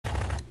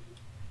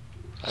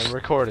I'm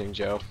recording,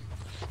 Joe.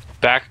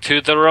 Back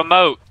to the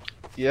remote.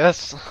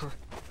 Yes.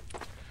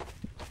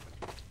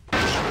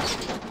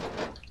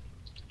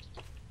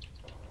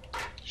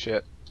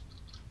 Shit.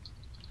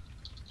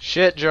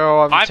 Shit, Joe,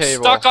 on the I'm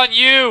table. stuck on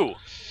you.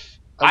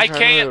 I trying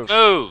to can't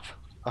move.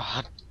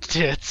 Ah,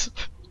 tits.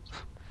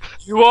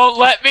 You won't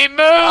let me move.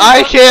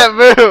 I can't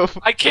move.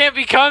 I can't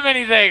become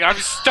anything. I'm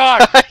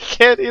stuck. I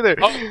can't either.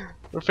 Oh.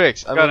 We're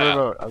fixed. I'm Got the out.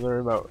 remote. I'm the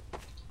remote.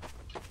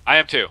 I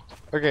am too.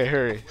 Okay,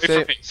 hurry. Wait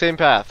for me. Same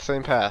path.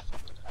 Same path.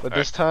 But All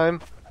this time,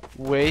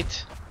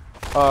 wait.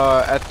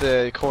 At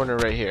the corner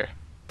right here.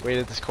 Wait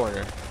at this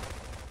corner.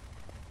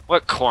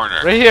 What corner?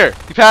 Right here.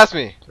 You passed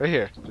me. Right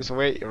here. Just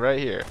wait right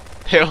here.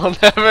 It will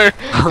never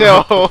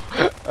know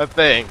a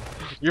thing.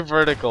 You're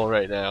vertical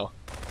right now.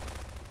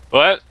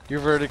 What? You're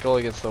vertical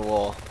against the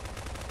wall.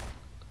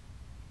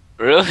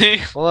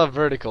 Really? Well, not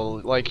vertical.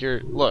 Like you're.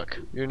 Look.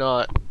 You're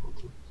not.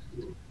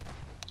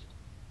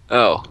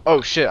 Oh.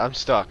 Oh shit! I'm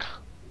stuck.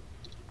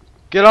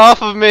 Get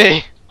off of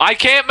me! I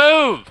can't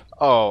move.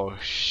 Oh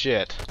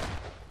shit.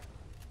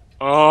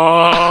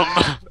 Well.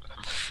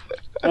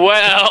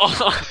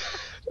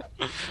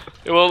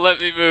 It won't let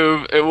me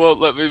move. It won't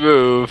let me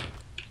move.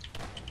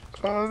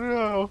 Oh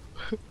no.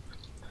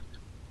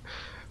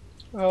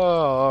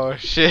 Oh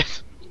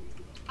shit.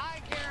 I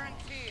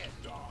guarantee it.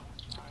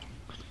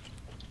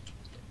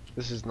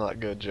 This is not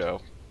good,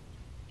 Joe.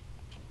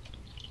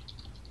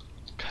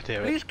 God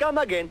damn it. Please come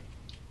again.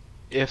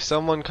 If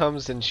someone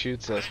comes and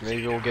shoots us,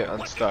 maybe we'll get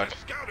unstuck.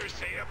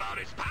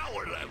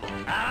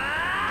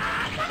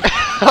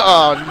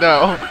 Oh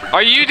no.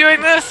 Are you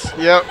doing this?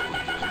 Yep.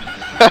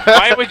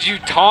 Why would you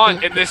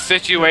taunt in this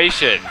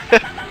situation?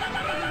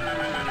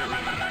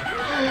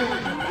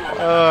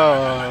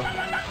 Oh.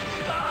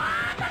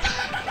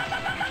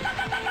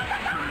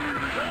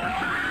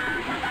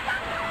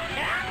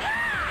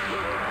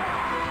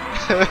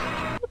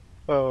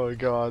 Oh my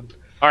god.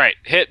 Alright,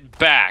 hit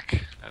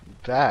back.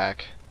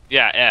 Back?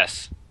 Yeah,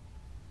 S.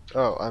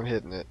 Oh, I'm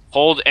hitting it.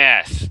 Hold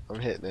S. I'm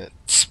hitting it.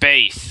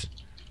 Space.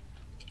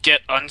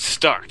 Get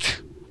unstuck.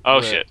 Oh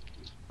Right. shit.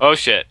 Oh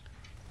shit.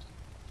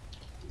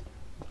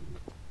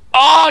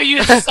 Oh,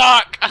 you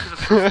suck!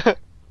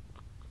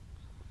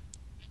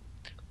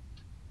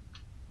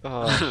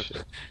 Oh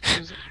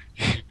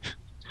shit.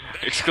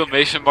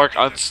 Exclamation mark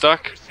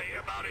unstuck?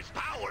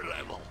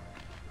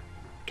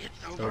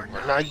 Over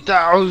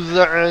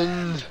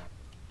 9,000!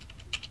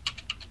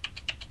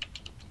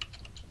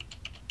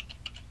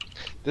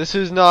 This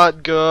is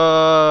not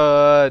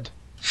good!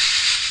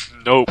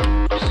 Nope.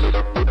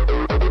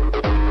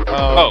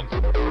 Oh.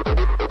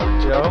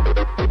 Joe?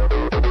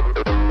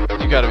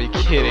 You gotta be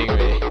kidding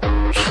me.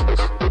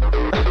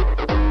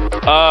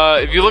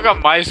 If you look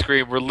on my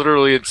screen, we're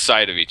literally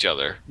inside of each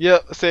other.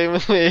 Yep, same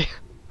with me.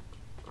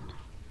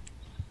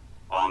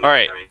 All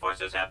right. military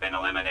forces have been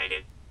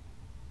eliminated.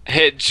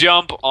 Hit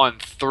jump on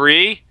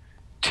 3,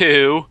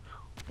 2,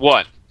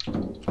 1.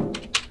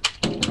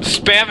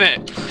 Spam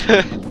it!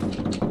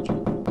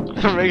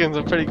 I'm making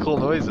some pretty cool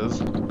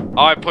noises. Oh,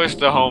 I pushed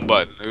the home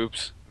button.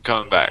 Oops. I'm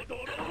coming back.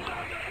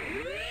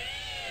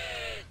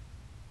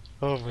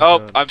 Oh my Oh,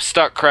 god. I'm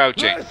stuck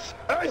crouching.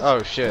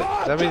 Oh shit.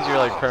 That means you're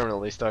like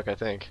permanently stuck, I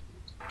think.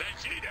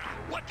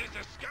 What does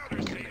the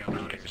scouter say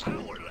about its power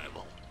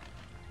level?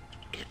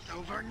 It's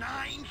over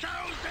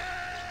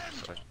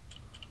 9,000!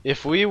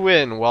 If we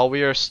win while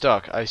we are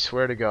stuck, I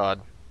swear to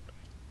god.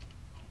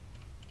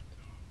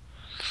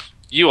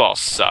 You all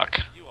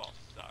suck.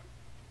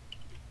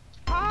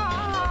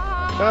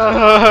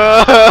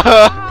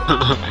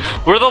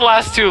 We're the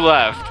last two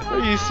left. Are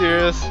you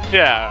serious?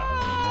 Yeah.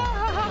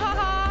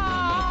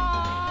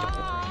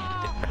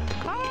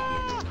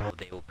 So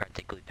they will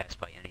practically pass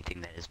by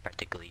anything that is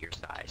practically your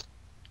size.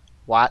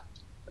 What?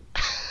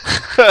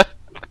 I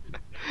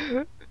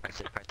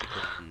said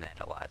practically in that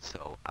a lot,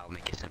 so I'll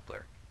make it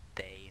simpler.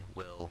 They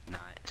will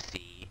not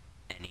see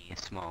any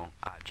small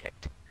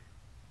object.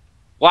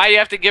 Why do you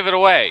have to give it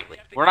away?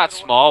 We're not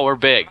small, we're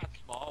big.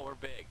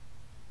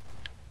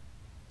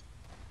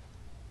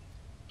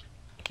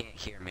 They can't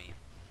hear me.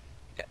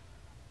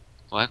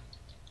 What?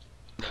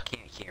 They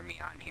can't hear me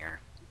on here.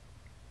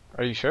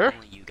 Are you sure?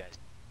 Only you guys.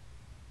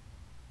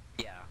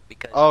 Yeah,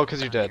 because Oh,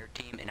 'cause I you're was on dead. your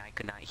team and I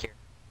could not hear.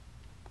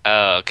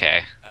 Oh,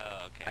 okay.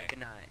 I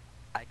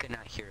could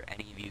not hear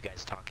any of you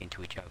guys talking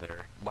to each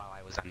other while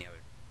I was on the other.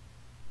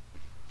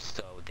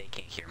 So they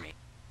can't hear me.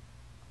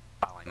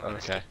 While I'm on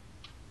this Okay.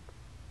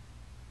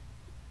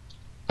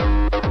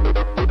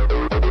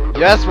 team.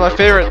 Yes, my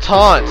favorite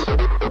taunt!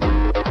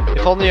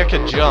 If only I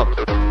could jump.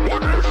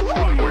 What is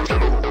wrong with you?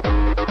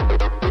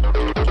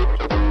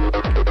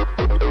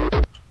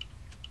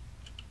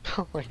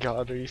 Oh my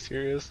god, are you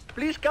serious?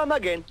 Please come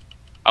again.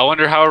 I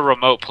wonder how a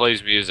remote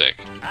plays music.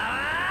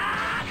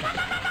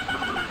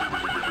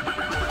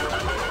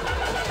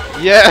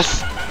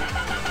 Yes!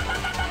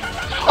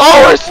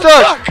 Oh, we're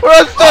stuck! We're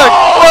unstuck!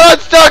 We're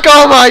unstuck!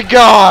 Oh my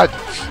god!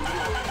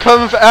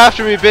 Come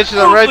after me,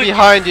 bitches. I'm right Holy-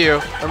 behind you.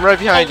 I'm right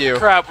behind Holy you.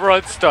 crap, we're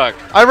unstuck.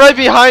 I'm right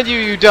behind you,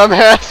 you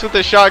dumbass with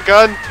the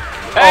shotgun.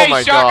 Hey,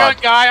 my shotgun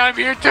God. guy, I'm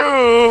here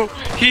too.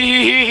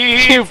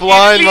 You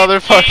blind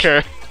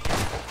motherfucker.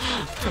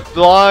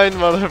 Blind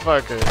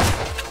motherfucker.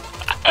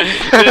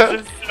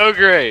 This is so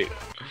great.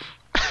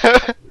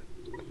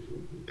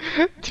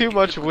 Too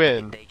much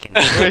win. They can.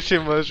 Way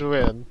too much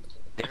win.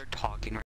 They're talking